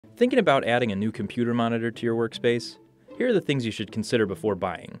Thinking about adding a new computer monitor to your workspace? Here are the things you should consider before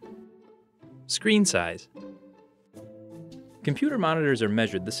buying. Screen size. Computer monitors are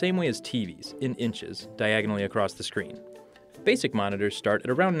measured the same way as TVs, in inches, diagonally across the screen. Basic monitors start at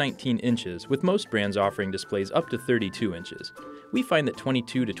around 19 inches, with most brands offering displays up to 32 inches. We find that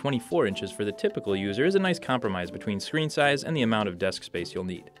 22 to 24 inches for the typical user is a nice compromise between screen size and the amount of desk space you'll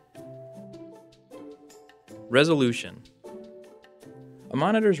need. Resolution. A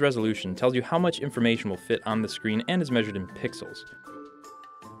monitor's resolution tells you how much information will fit on the screen and is measured in pixels.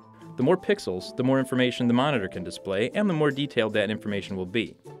 The more pixels, the more information the monitor can display, and the more detailed that information will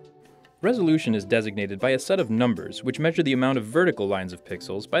be. Resolution is designated by a set of numbers which measure the amount of vertical lines of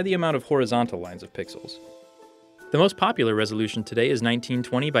pixels by the amount of horizontal lines of pixels. The most popular resolution today is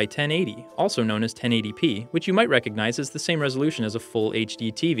 1920 by 1080, also known as 1080p, which you might recognize as the same resolution as a full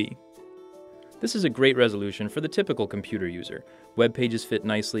HD TV. This is a great resolution for the typical computer user. Web pages fit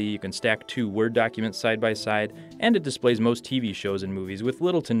nicely, you can stack 2 Word documents side by side, and it displays most TV shows and movies with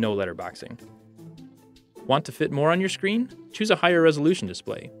little to no letterboxing. Want to fit more on your screen? Choose a higher resolution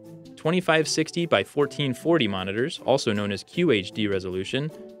display. 2560 by 1440 monitors, also known as QHD resolution,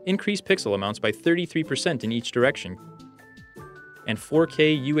 increase pixel amounts by 33% in each direction. And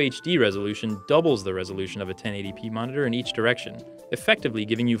 4K UHD resolution doubles the resolution of a 1080p monitor in each direction, effectively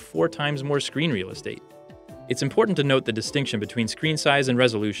giving you 4 times more screen real estate. It's important to note the distinction between screen size and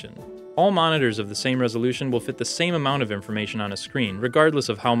resolution. All monitors of the same resolution will fit the same amount of information on a screen, regardless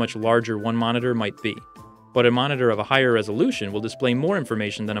of how much larger one monitor might be. But a monitor of a higher resolution will display more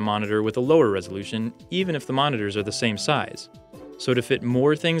information than a monitor with a lower resolution, even if the monitors are the same size. So to fit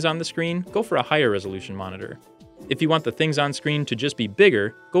more things on the screen, go for a higher resolution monitor. If you want the things on screen to just be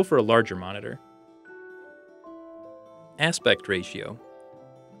bigger, go for a larger monitor. Aspect ratio.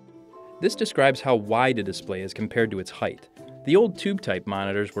 This describes how wide a display is compared to its height. The old tube-type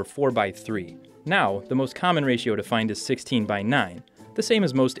monitors were 4:3. Now, the most common ratio to find is 16:9, the same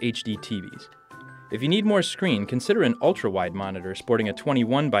as most HD TVs. If you need more screen, consider an ultra-wide monitor sporting a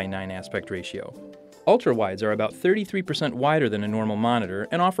 21:9 aspect ratio. Ultra-wides are about 33% wider than a normal monitor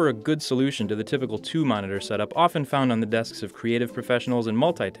and offer a good solution to the typical 2-monitor setup often found on the desks of creative professionals and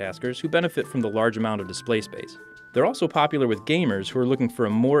multitaskers who benefit from the large amount of display space. They're also popular with gamers who are looking for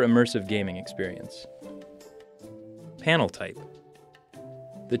a more immersive gaming experience. Panel type.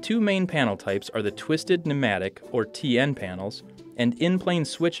 The 2 main panel types are the twisted pneumatic, or TN panels, and in-plane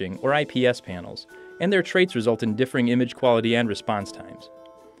switching, or IPS panels, and their traits result in differing image quality and response times.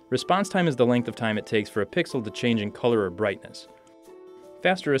 Response time is the length of time it takes for a pixel to change in color or brightness.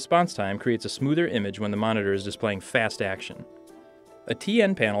 Faster response time creates a smoother image when the monitor is displaying fast action. A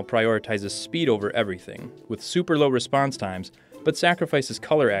TN panel prioritizes speed over everything, with super low response times, but sacrifices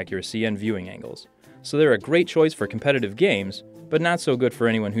color accuracy and viewing angles. So they're a great choice for competitive games, but not so good for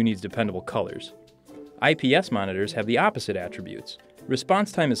anyone who needs dependable colors. IPS monitors have the opposite attributes.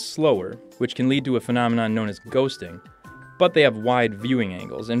 Response time is slower, which can lead to a phenomenon known as ghosting, but they have wide viewing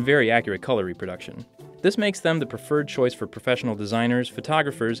angles and very accurate color reproduction. This makes them the preferred choice for professional designers,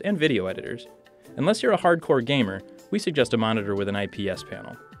 photographers, and video editors. Unless you're a hardcore gamer, we suggest a monitor with an IPS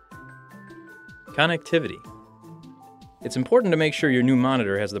panel. Connectivity. It's important to make sure your new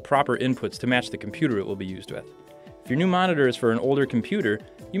monitor has the proper inputs to match the computer it will be used with. If your new monitor is for an older computer,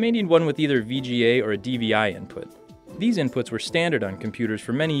 you may need one with either VGA or a DVI input. These inputs were standard on computers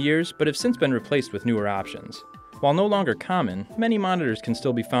for many years, but have since been replaced with newer options. While no longer common, many monitors can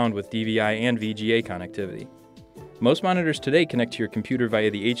still be found with DVI and VGA connectivity. Most monitors today connect to your computer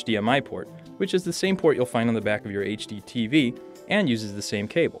via the HDMI port, which is the same port you'll find on the back of your HD TV and uses the same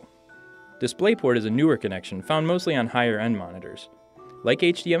cable. DisplayPort is a newer connection found mostly on higher-end monitors. Like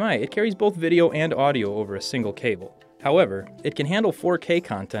HDMI, it carries both video and audio over a single cable. However, it can handle 4K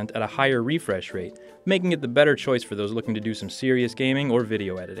content at a higher refresh rate, making it the better choice for those looking to do some serious gaming or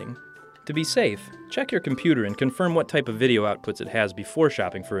video editing. To be safe, check your computer and confirm what type of video outputs it has before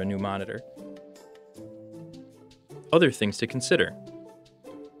shopping for a new monitor. Other things to consider.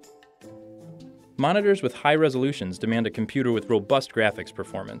 Monitors with high resolutions demand a computer with robust graphics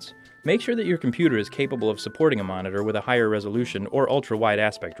performance. Make sure that your computer is capable of supporting a monitor with a higher resolution or ultra-wide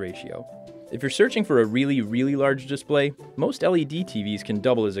aspect ratio. If you're searching for a really large display, most LED TVs can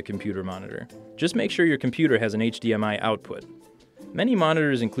double as a computer monitor. Just make sure your computer has an HDMI output. Many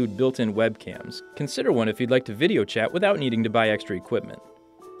monitors include built-in webcams. Consider one if you'd like to video chat without needing to buy extra equipment.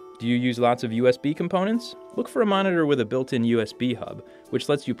 Do you use lots of USB components? Look for a monitor with a built-in USB hub, which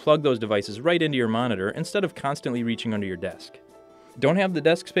lets you plug those devices right into your monitor instead of constantly reaching under your desk. Don't have the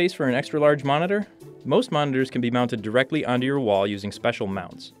desk space for an extra large monitor? Most monitors can be mounted directly onto your wall using special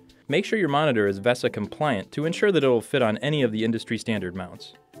mounts. Make sure your monitor is VESA compliant to ensure that it will fit on any of the industry standard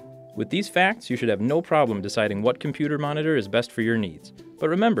mounts. With these facts, you should have no problem deciding what computer monitor is best for your needs. But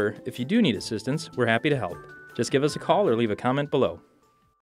remember, if you do need assistance, we're happy to help. Just give us a call or leave a comment below.